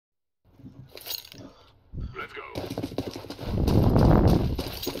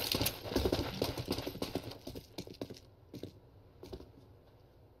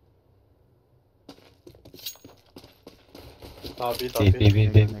打 B 打 B B。 B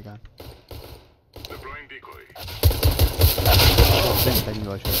B。你間。我真係頂咗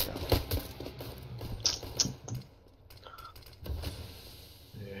出嚟㗎。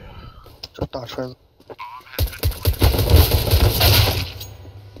這大锤子。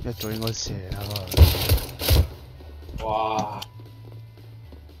一早應該射啦佢。哇！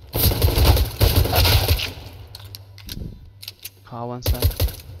卡灣西。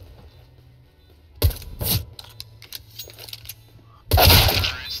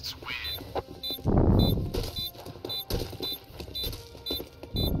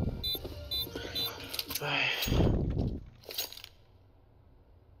唉。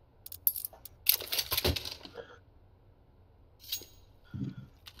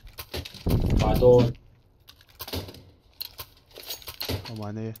買多。我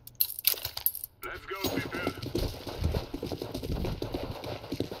買呢。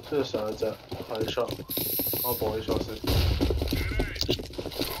跟住上一隻係 shot，我播 A shot 先。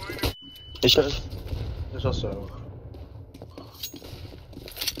A shot A shot 上。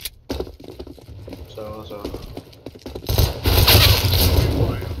上啊上。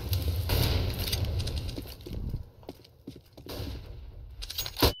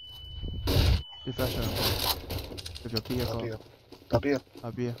啲 flash 上，佢就 B 一個。打 B 啊！打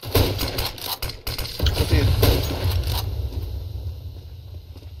B 啊！打 B。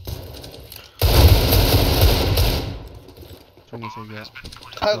中咗4隻，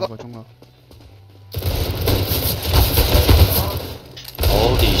開個2個鐘啦。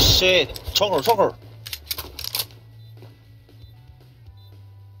Holy shit！窗口窗口。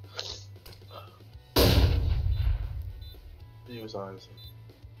要晒先。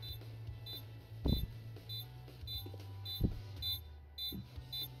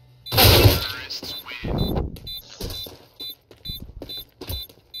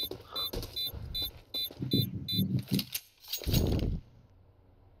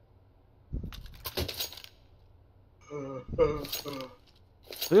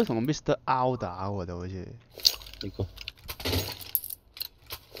佢都同 Mr. Out 打喎，就好似。呢個。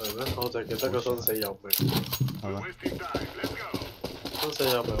係咩？我就係記得個生死有命。係咩？生死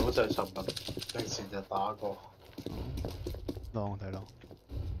有命好似係尋日定前日打過。浪睇浪。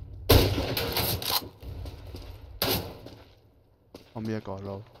後面一個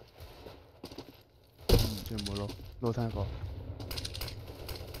撈。唔知有冇撈？撈聽一個。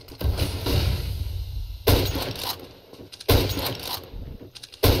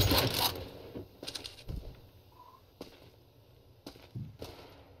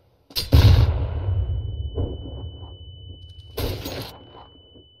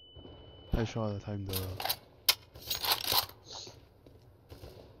睇 shot 就睇唔到啦。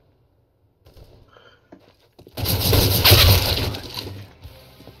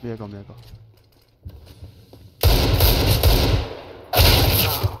邊一個？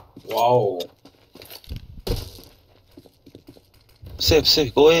哇哦 ！Save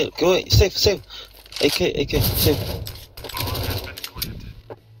save go away go away save save AK AK save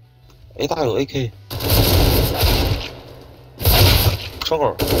A 大有 AK 窗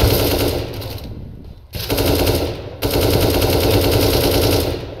口。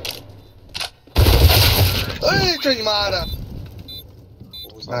哎，这你妈的！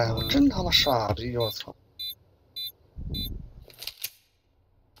哎，我真他妈傻逼！我操！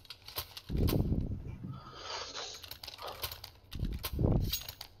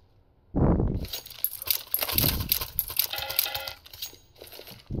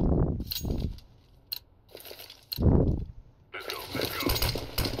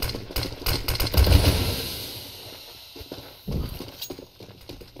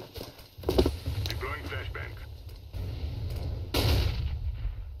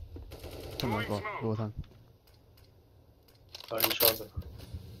同埋個攞吞。打 A shot 啫。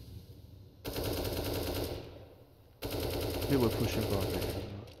呢會 push 一個嚟。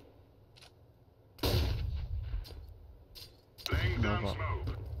有個。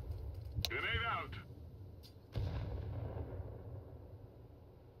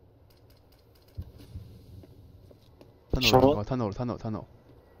tunnel，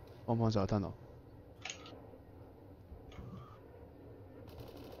幫幫手 tunnel。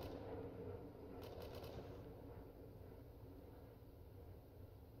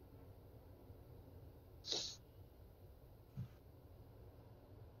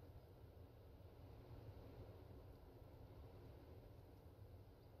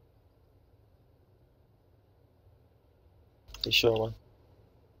你 sure 嗎？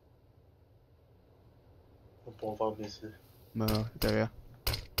我播翻俾先。唔係啊，對啊。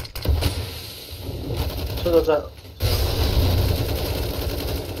出咗隻。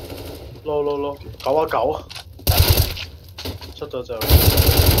撈，9啊9啊。出咗就呢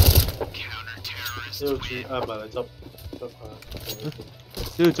度住唔係你執佢。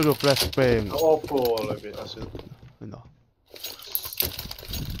呢度捉咗 flashbang。off 嘅喎裏邊啊算。邊度？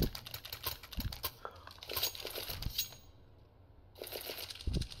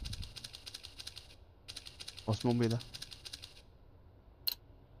我 smoke 邊啊？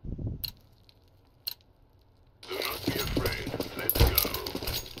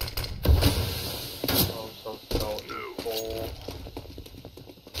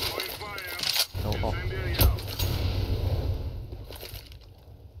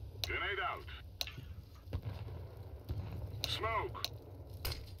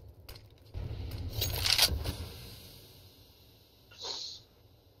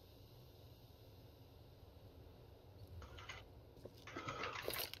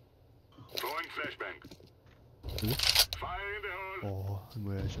 哦，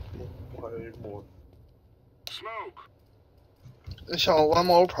冇嘢出邊。係門。你向我玩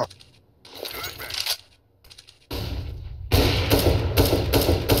毛炮。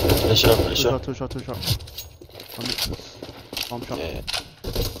Two shot. Two shot. Bomb shot. Yeah.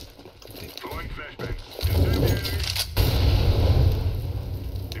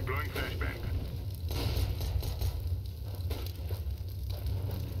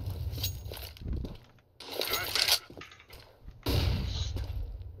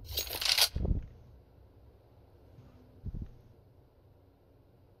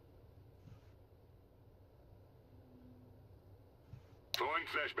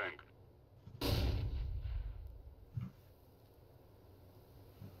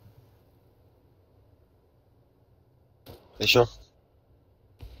 You sure?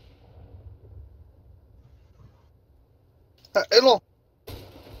 Hello.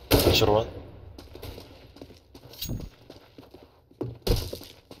 You sure what?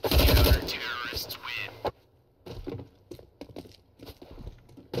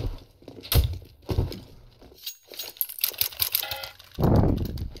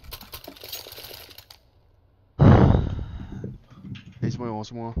你什麼？我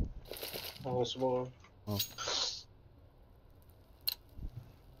什麼？我什麼？哦。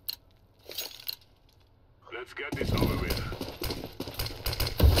Let's get this over with.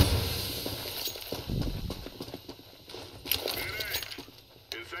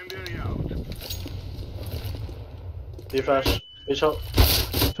 Incendiary out. Refresh，你出。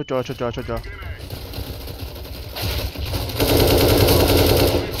出咗。咗。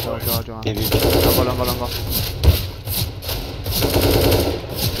兩個。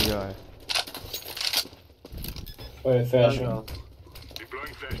係啊。喂 ，flash 啊！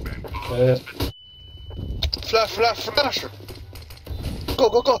 Deploying flashbang. Flash. Go.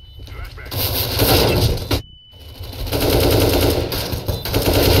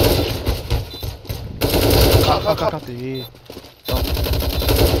 Cut. 啲。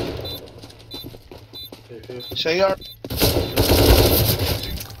小烟。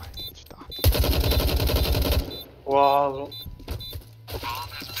哇！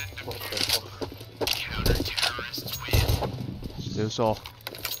少疏，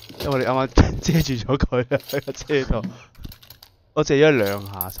因為你啱啱遮住咗佢喺個車度，我借咗2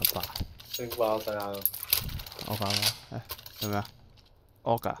下18。升爆睇下。我搞啦，係咪啊？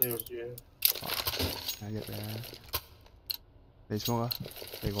惡㗎。要住。入嚟啊！你 smoke 啊？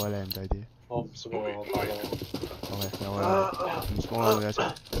你個位靚唔抵啲？我唔 smoke，我打咯。OK， 有啦，唔 smoke 啦，我哋一齊。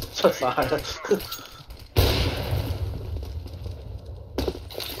出晒啦。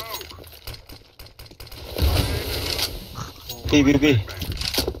B.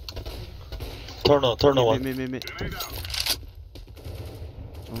 Turn on one. 咩？中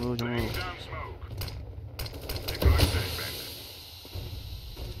路。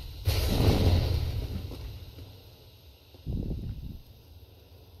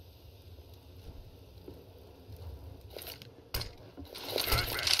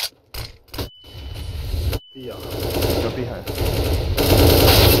B 啊？有 B 係。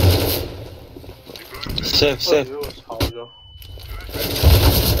Safe. 炒咗。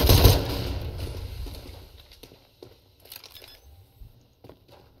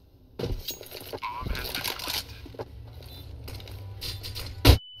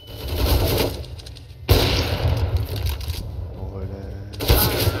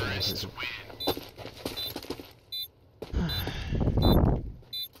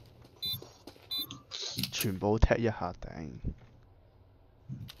全部踢一下頂。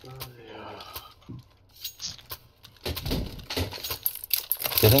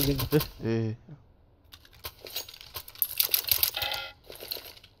你聽先。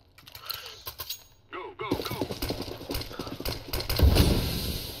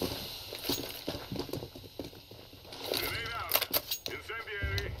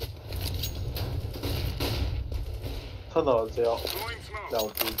吞到只有 Throwing smoke.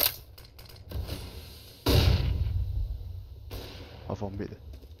 右邊，我放 mid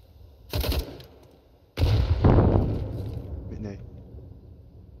你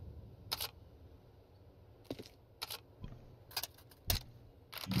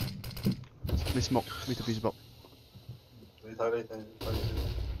mid smoke mid to B smoke 你睇你睇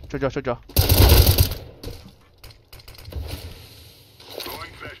先。出咗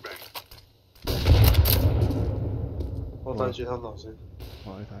Throwing flashbang. 我睇住吞頭先。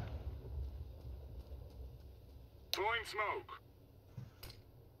我你睇 Throwing smoke.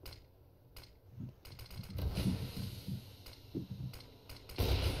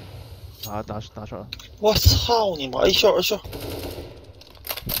 打出了我操你妈！一笑二笑，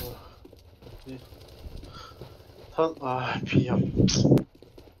吞，唉，P 入。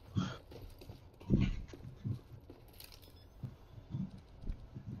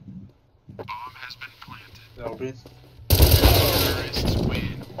右邊。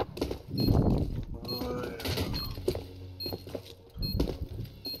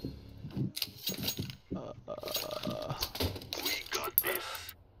We got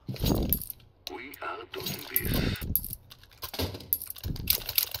this. We are doing this.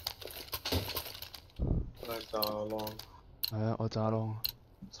 打浪，係啊，我炸咯，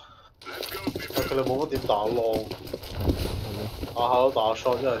 Let's go, 但 people. 佢哋冇乜點打浪，係咯，下下都打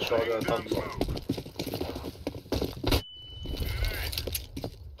shot，一係 shot，一係 Laying 吞 down 浪。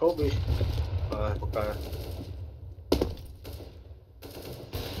 smoke. Kobe，唉，仆街。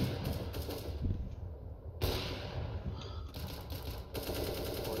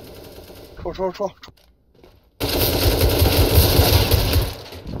出！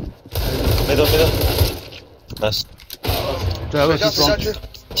没得，nice，最後一個死下 T 去，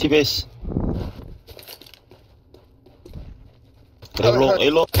 T base，给他 long A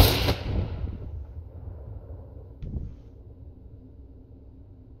long，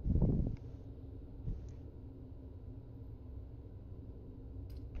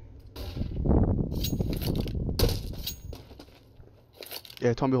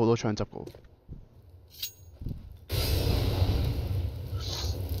嘢湯比好多槍執嘅喎。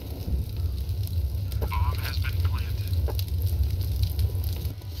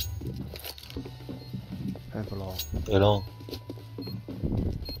聽唔落。 A long，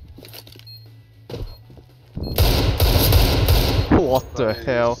 What the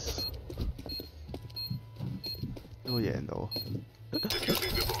hell？ 都會贏到，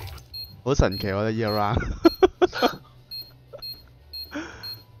 Defusing the bomb. 好神奇我覺得呢一 round。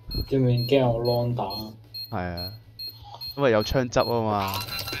證明驚我 long 打。係啊，因為有槍執啊嘛。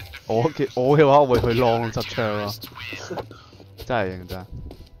我嘅話，我會去 long 執槍咯，真係認真。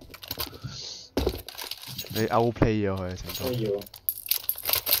你 outplay 咗佢成功，都要。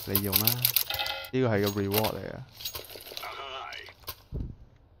你用啦，呢個係個 reward 嚟嘅。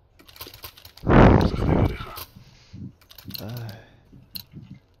 Aye. 唉，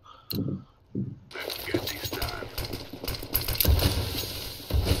 Let's get this done.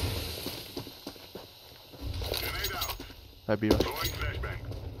 Grenade out. 睇 B 咯， Throwing flashbang.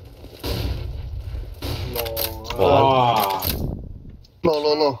 浪啊！哇！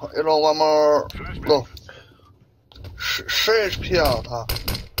 low A long one more Flashbang. low，10 HP 啊他。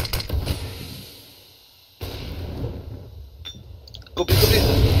隔壁，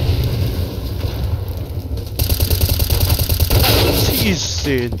黐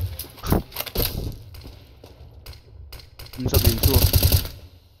線，50連珠。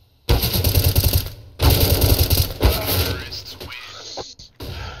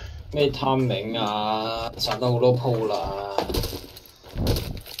咩 timing 啊？殺得好多鋪啦！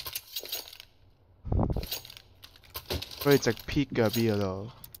佢哋直 peak 嘅 B 嗰度，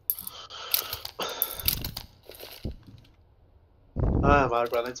唉，買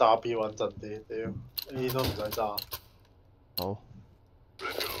個人啲炸 B 穩陣啲，屌 A 都唔使炸，好，個 E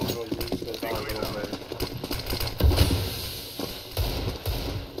佢炸佢老味。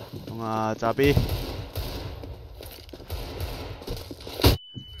咁啊炸 B，B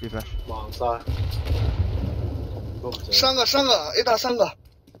flash，盲晒，都唔使。三個 A 打3個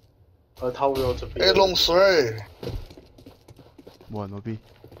佢偷咗隻 B。 A long 3，冇人攞 B，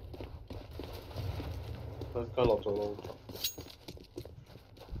佢落咗路。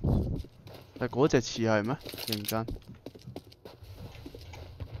但嗰隻似係咩？認真。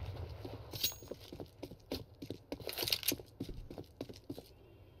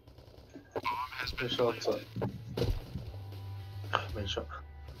你 shot 陣，未出。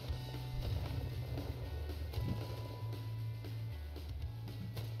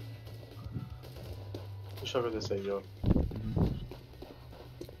啲 shot 佢哋死咗。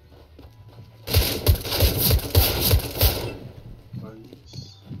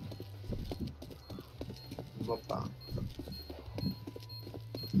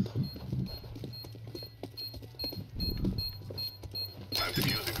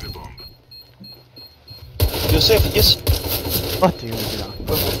Defusing the bomb. You safe, yes. 哇！屌你知啦！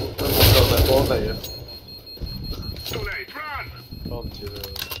佢冇就係幫你啊！ Too late, run! 我唔知啦。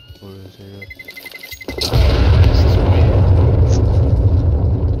我死啦！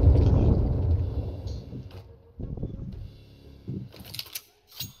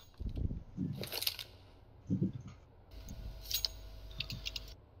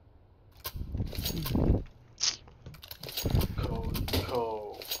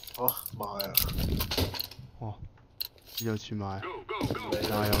啊買啊！哇！有錢買， Go, go, go!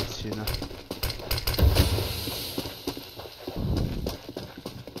 哪有錢啊？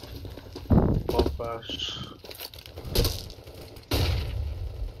我 flash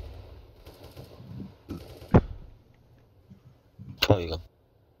可以㗎。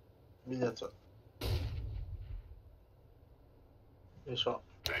邊一隻？你錯，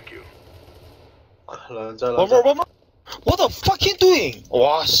 Thank you. 兩隻 One more, one more. What the fuck you doing?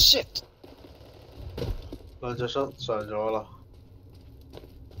 哇 shit！兩隻上咗啦。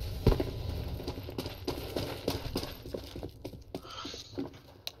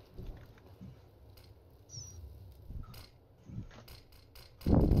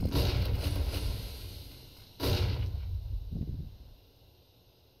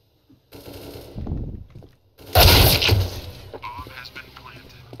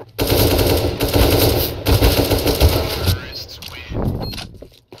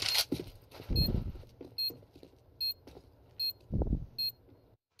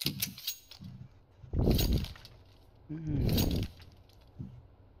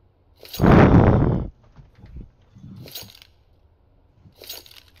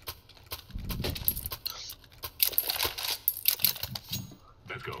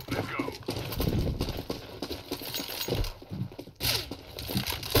Let's go, let's go.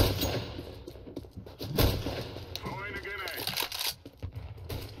 Throwing a grenade.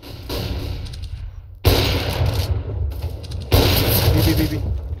 B。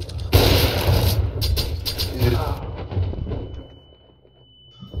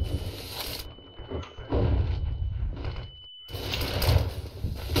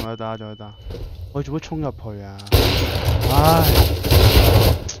仲有打，仲有打。我做乜衝入去啊？唉！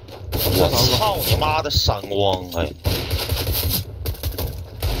我操你媽的閃光哎！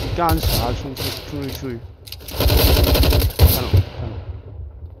奸傻，衝出去！看了。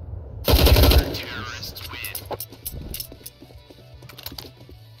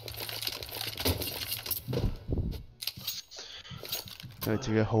佢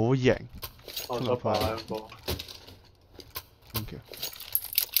自己好型，我咗擺兩個。Thank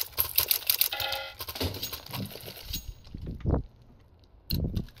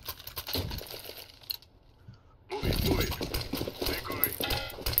you。Move it. Decoy.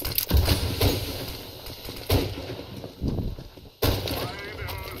 Fire in the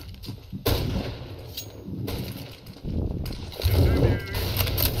hole. Incendiary.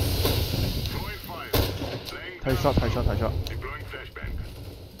 Throwing fire. Laying 睇 shot。 Deploying flashbang.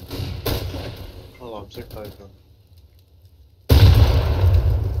 我藍色睇緊。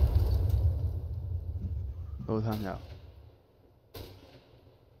老thân有。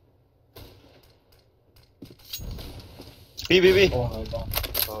B。我喺度。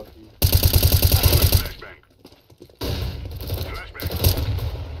打 B。 Flashbang. Flashbang.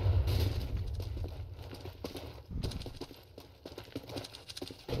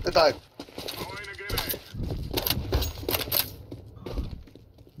 再打一个。 Throwing a grenade.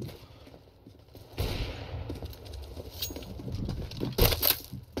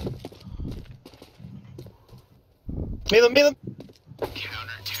 沒人。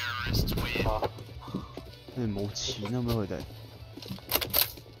啊！你哋冇錢啊咩？佢哋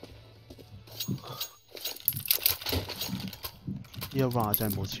呢一 round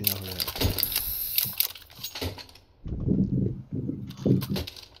真係冇錢啊！佢哋。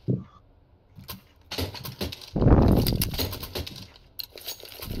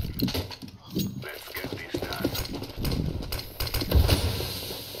Let's get this done.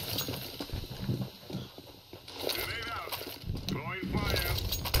 Grenade out. Throwing fire.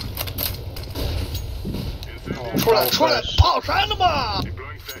 Incendiary. 出来，跑山了嘛！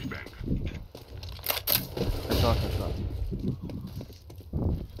 Deploying flashbang. 睇 shot。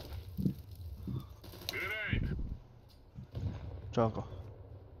 Grenade. 仲有一個，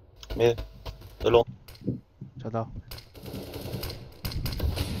沒對龍。小刀。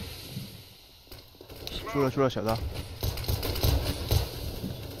出了小刀。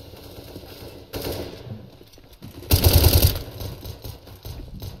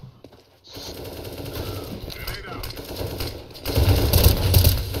Grenade out.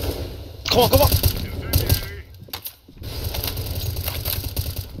 Come on！ Incendiary.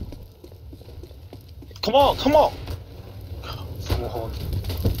 Come on, come on！富汗。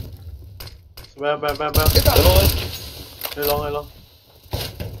咩？别打你落去。你攞。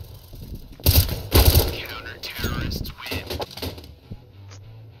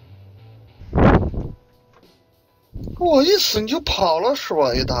我一死你就跑了是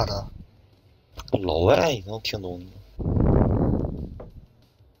吧？A 大的。老外能听懂你。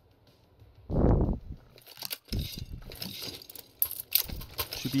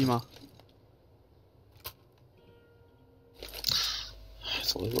去 B 吗？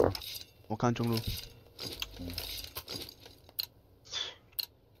走一波吧。我看中路。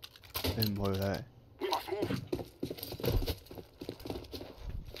你唔去睇。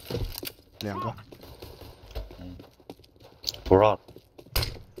两个。不让。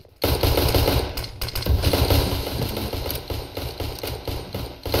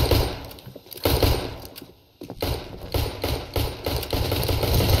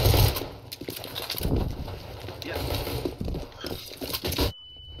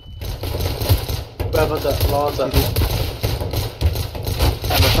咩嗰隻攞隻？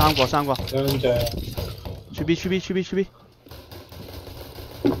三個。兩隻。去 B。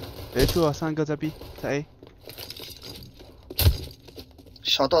别出了，3个在 B， 在 A。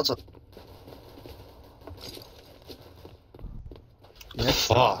小道子。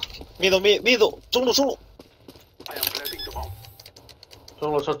fuck！密度，中路。中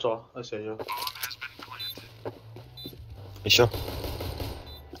路出咗，我死咗。没事。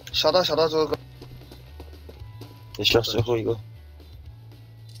小道最后一个。没事，最后一个。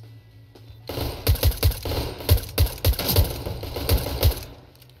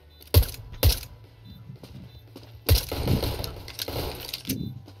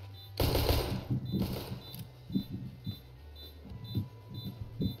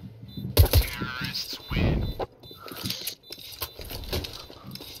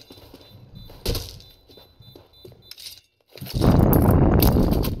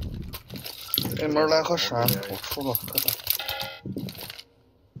对门来和闪，我出了，快点。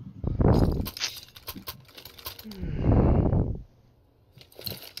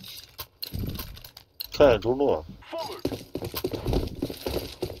看见中路。我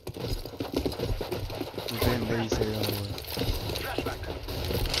俾人匿死啦！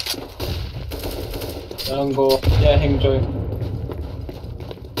兩個一係輕追。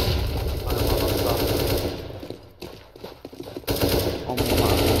我冇盲。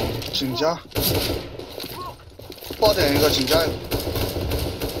井家，爆点一个井家，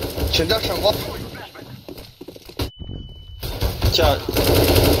井家闪光。架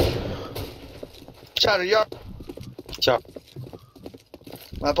着烟。架。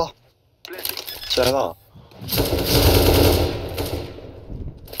来爆。下来了。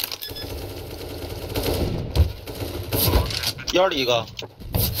烟里一个。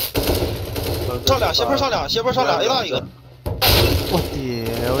上俩，斜坡上俩 ，A 大一个。我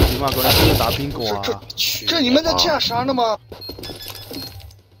屌，點啊？嗰啲要打邊個啊？这你们在架啥呢吗？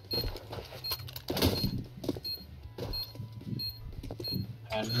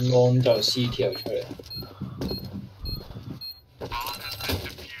按就 C 條出嚟。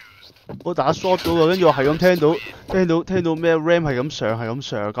我打 short 咗喎，跟住我係咁聽到咩 RAM 係咁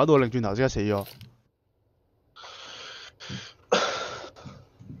上，搞到我擰轉頭即刻死咗。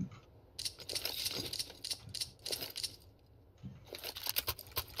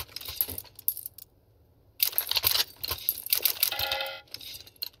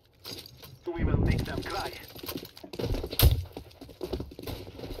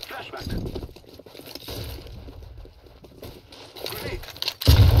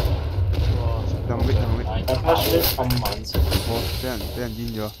咁慢先。俾人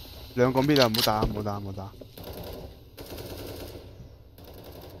煙咗，兩個 mid 啊，唔好打。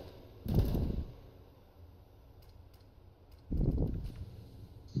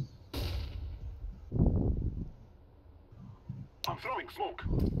I'm throwing smoke.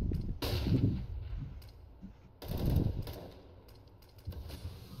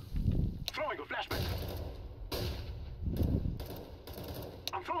 Throwing a flashback.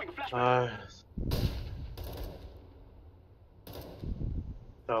 I'm throwing a flashback. 唉，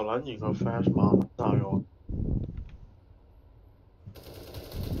又撚完個 flash 馬晒我。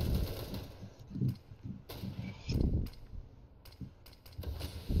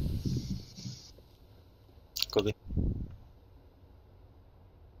嗰邊。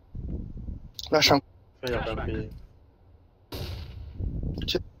来闪。飛入緊 B。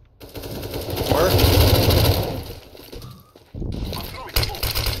門。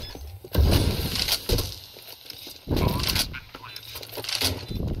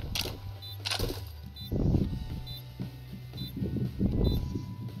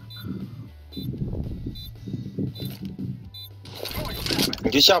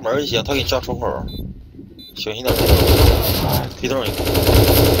就下门就行，他给你抓窗口，小心点。皮洞一个，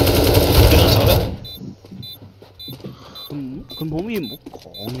皮洞上来。佢冇面唔好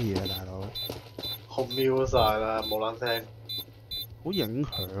講嘢啊，大佬，紅瞄晒啦，冇撚聽。好影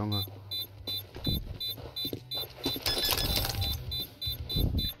響啊！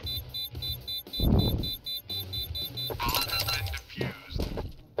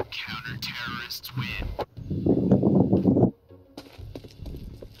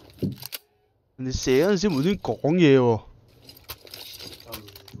人哋射嗰陣時無端講嘢喎。我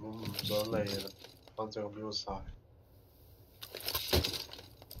唔想理啦，反正我瞄晒。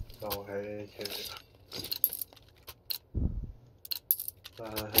又係其實，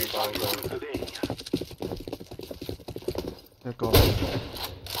起爆佢。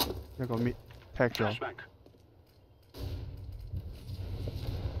一個 mid 劈咗，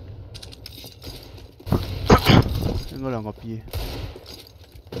應該兩個 B。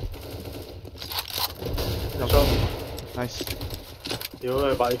入咗 ，nice。屌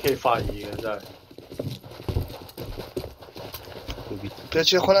佢把 AK 發二嘅真係。别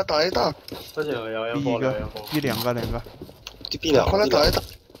急，回来打一打。跟住有一 B 波一個兩波。 ，B 兩個。就 B 兩，回来打一打。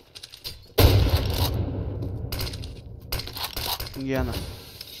中間啊！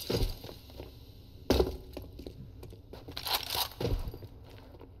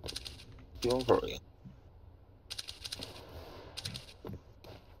窗口一个。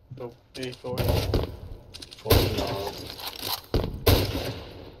到 A 高。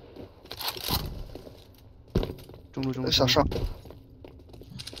中小上。一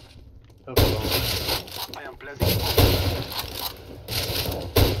個咯。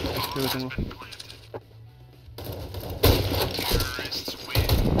這個中路。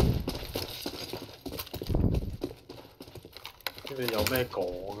你哋有咩講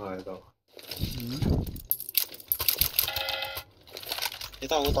啊喺度？你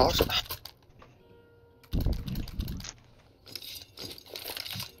大哥打啥？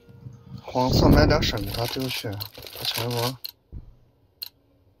黄色买点生他丢血，不全我。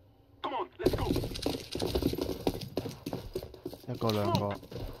一個兩個，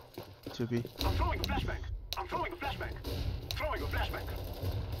小 B。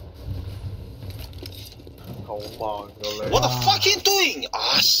好慢㗎你。What the fucking doing？啊！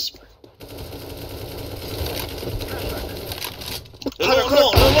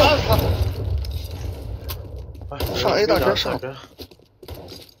上 A 大车上，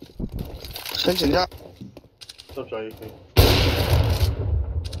先请假。執咗 AK。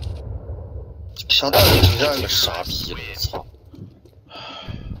小大人请假这个傻逼了，操！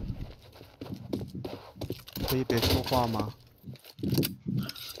可以别说话吗？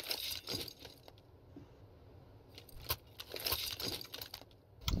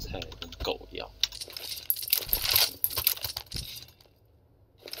菜跟狗一样。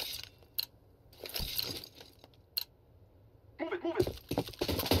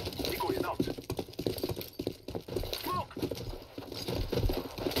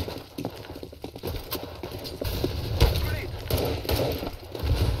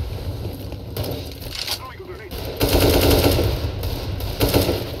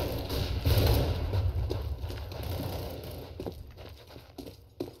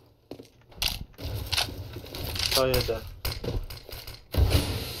收嘢啫。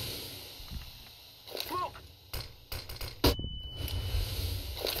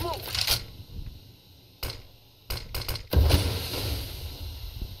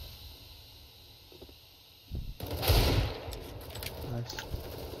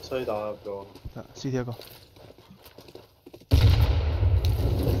西打入咗。CT 一個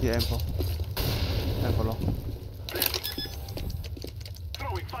 ，CT M4 咯。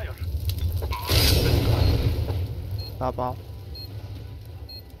打包。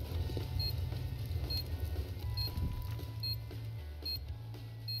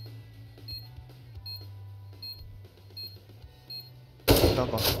打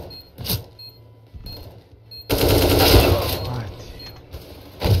包。哎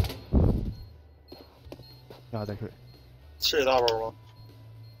屌！壓得佢。吃这大包吗？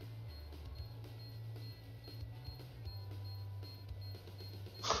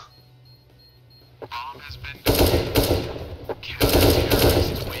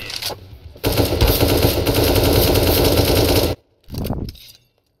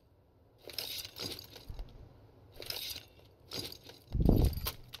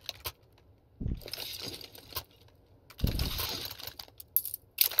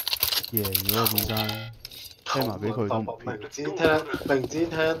贏咗本身，聽埋俾佢都唔撇。明知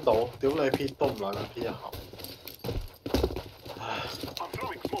聽到，屌你撇都唔撚撇一下。唉，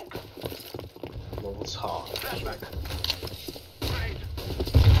冇查。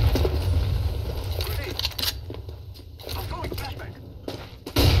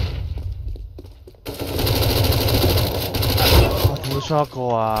刷一個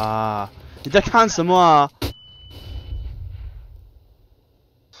啊！你在看什麼啊？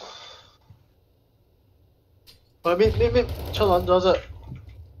喂，面出撚咗隻。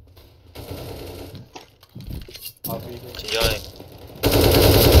下邊前咗你。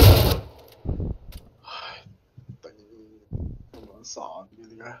唉，頂，咁撚散嘅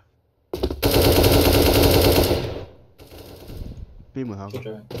點解？邊門口？出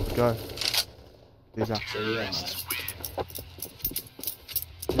咗唔該，幾隻？死人啊！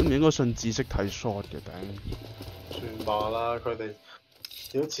應唔應該信知識睇 short 嘅頂？算罷啦，佢哋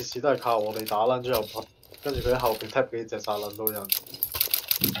屌次次都係靠我哋打撚咗又跟住佢喺後邊 tap 幾隻殺撚到人，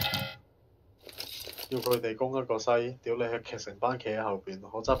要佢哋攻一個西，屌你係劇成班企喺後邊，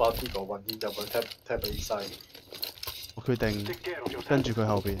我揸把 D 個混煙入去 tap 俾西。我決定 Take care of yourself. 跟住佢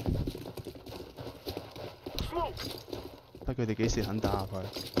後邊， Smoke. 睇佢哋幾時肯打下佢。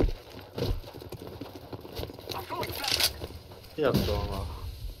 I'm throwing a flashbang. 啲入咗啊嘛，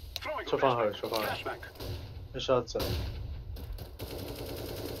 Throwing a 出翻 flashbang. 去，出翻去， Flashbang. 一 shot 一隻。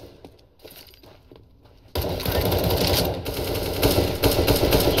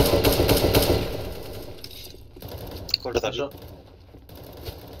過咗大一 shot，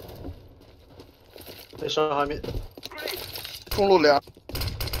一 shot 下面， Grenade. 中路2，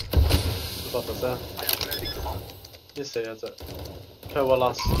 100%， I am planting the bomb. 一死一隻。Kill what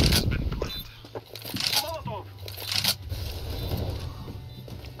last？ Molotov.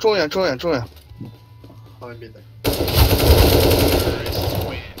 中远，下面嚟。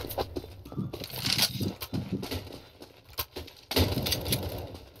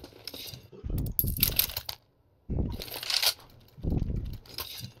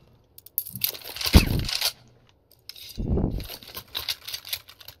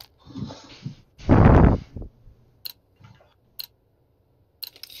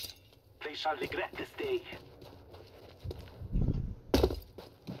They shall regret this day.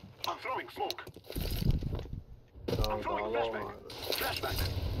 I'm throwing smoke. 就打 I'm throwing 咯 flashbang. Flashbang.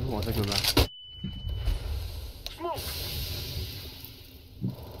 呢個黃色叫咩？ Smoke.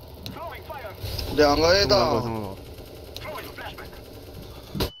 Throwing fire. 2个 A 通嗰個，道，通嗰個。 Throwing a flashbang.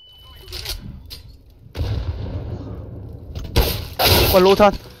 Throwing a grenade. 喂，撈吞！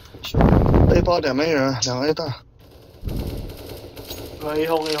 A 包点没人，2个 A 道， A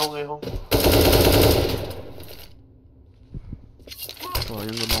空 A 空 A 空，我應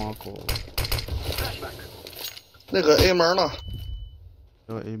該幫一個， Flashbang. 那个 A 门呢？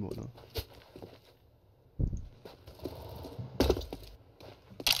因為 A 門咯。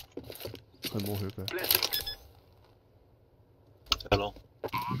佢冇血嘅。 Blessing. Hello。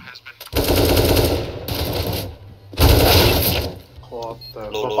我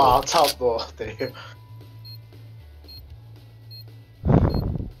攞個八七喎，屌！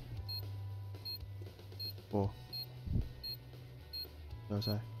哦，有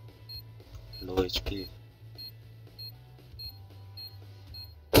晒。 Low HP。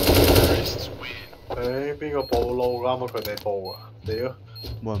誒邊個報撈啱啊？佢哋報啊！屌！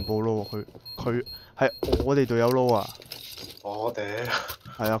冇人報撈喎，佢係我哋隊友撈啊！我哋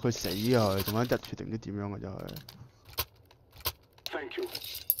係啊，佢死啊佢，仲有一日決定唔知點樣嘅就係。 Thank you.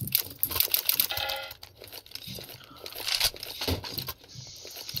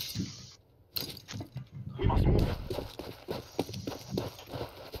 We must move.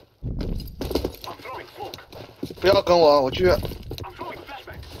 I'm throwing smoke. 不要跟我，我去。 I'm throwing a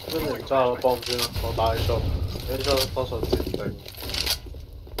flashbang. 跟住揸個幫先啦，我打 A shot，A shot 多數截定。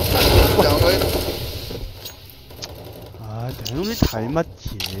 2个 A 道，唉，頂你睇乜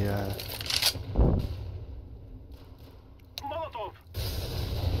嘢啊？ Molotov.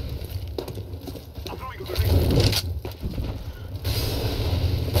 I'm throwing a grenade.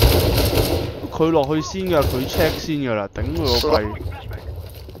 佢落去先㗎，佢 check 先㗎啦，頂佢個肺！ Throwing flashbang.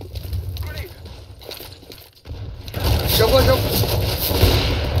 Grenade. 小过。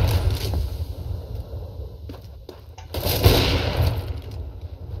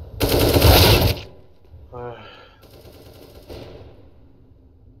唉，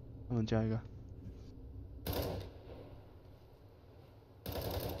加一个。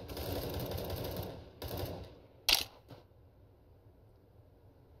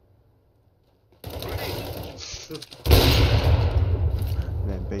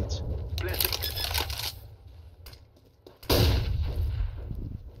两杯子。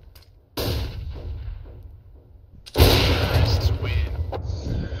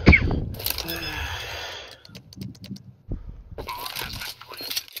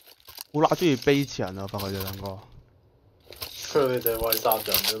 好乸中意悲詞人啊！發覺佢哋兩個佢哋就係為殺人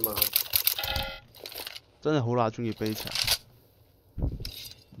啫嘛。真係好乸中意悲詞人。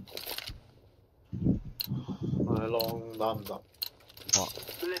係咯，打唔得？哇，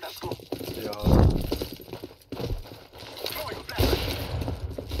 Let us go. 之後 Throwing a flashbang.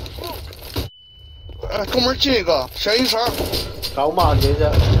 哎，哥们儿进一个，闪一闪。 9萬幾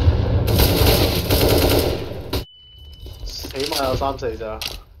啫，起碼有3、4隻， Throwing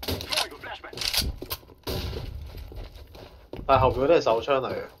a flashbang. 但係後邊嗰啲係手槍嚟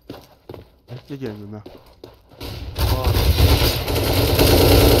嘅。一樣嘅咩？哇！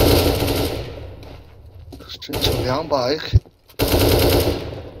这就2把 AK。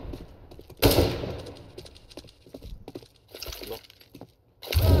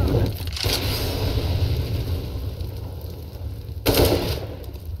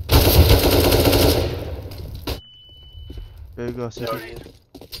 有一個 C 你有煙，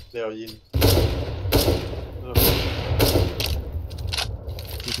你有煙。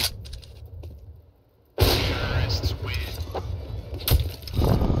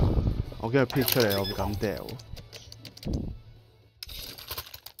我驚佢 pick 出嚟，我唔敢掉。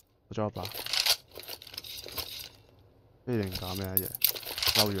我咗一把。呢定搞咩啊？嘢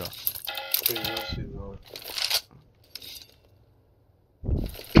嬲咗啊！算啦算啦。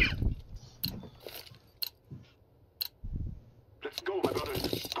Let's go, my brothers.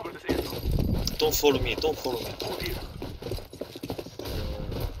 Cover this area. Don't follow me, don't follow me. Hold here.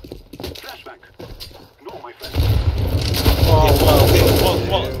 Flashbang. No, my friend. Okay, come on, okay,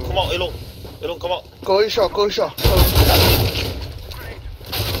 come on, Elon, come on. 勾一下，勾一下。 Grenade.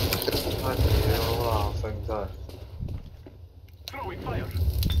 唉屌啊！勝真係。 Throwing fire.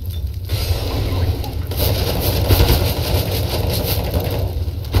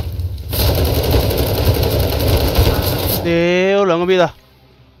 屌，兩個 mid 啊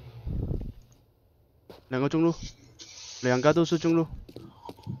，2個中路，2家都是中路。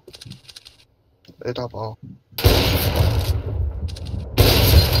雷大宝，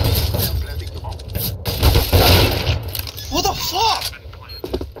 Planting the bomb. What the fuck?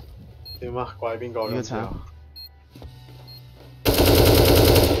 點啊？怪邊個咁樣？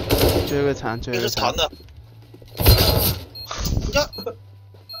追個殘，追這個殘。是殘的。呀！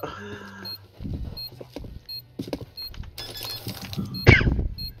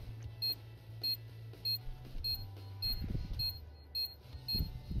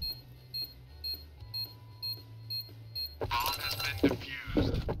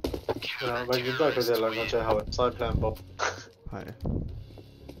 係啊，永遠都係佢哋兩個最後 side plan 波。係。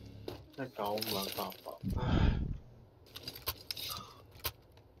 19528，唉。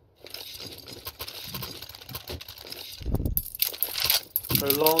佢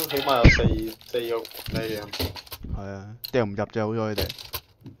long 起碼有4個咩嘅。係啊，掉唔入就好咗佢哋。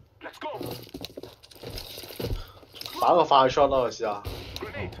 Let's go. 打個快 shot 啦，我試下。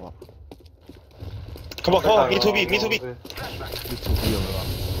 Grenade. 哇 Come on, come on, me to be, me to be. ，mid to B 咁啊！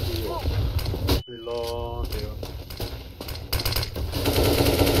跌咯，屌！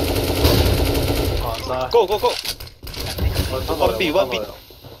行晒。 Go, go, go. 我 One B, one B.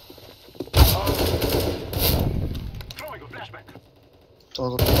 Throwing a flashbang.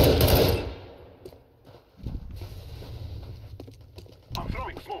 走走。 I'm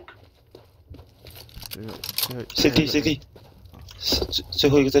throwing smoke. CT, CT. 最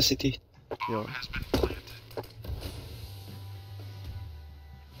後一個在 CT。 有。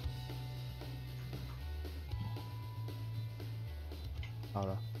好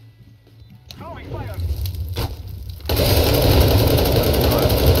了。 Throwing fire.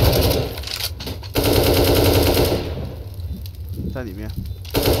 在里面。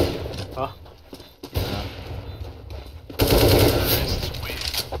啊？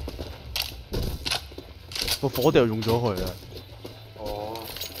個火掉用咗佢啊！哦。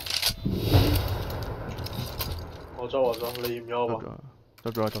我執，你要唔要啊？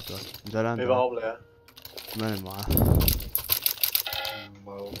執咗，唔使啦。俾把屋你啊！咩嚟玩？唔係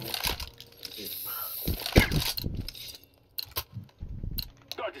好。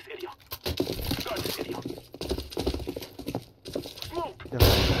 Guard this area. Guard this area. Smoke.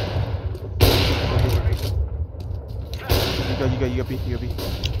 一個 B。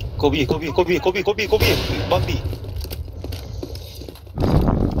 Go B, go B, go B, go B, go B, go B. One B.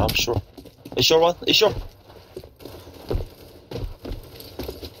 I'm sure. Is sure one? Is sure?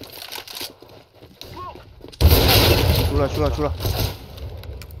 Smoke. 出了。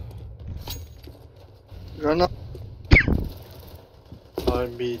人呢？ I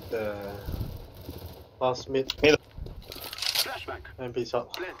mid last mid Flashbang. MP7。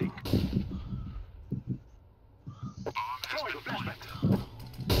 Planting. Throwing a flashbang.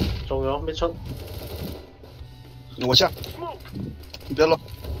 仲有 mid 出。我下， Smoke. 你別了。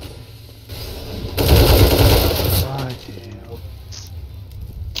唉屌！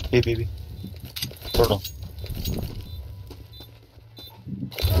 B, B, B. Turn on.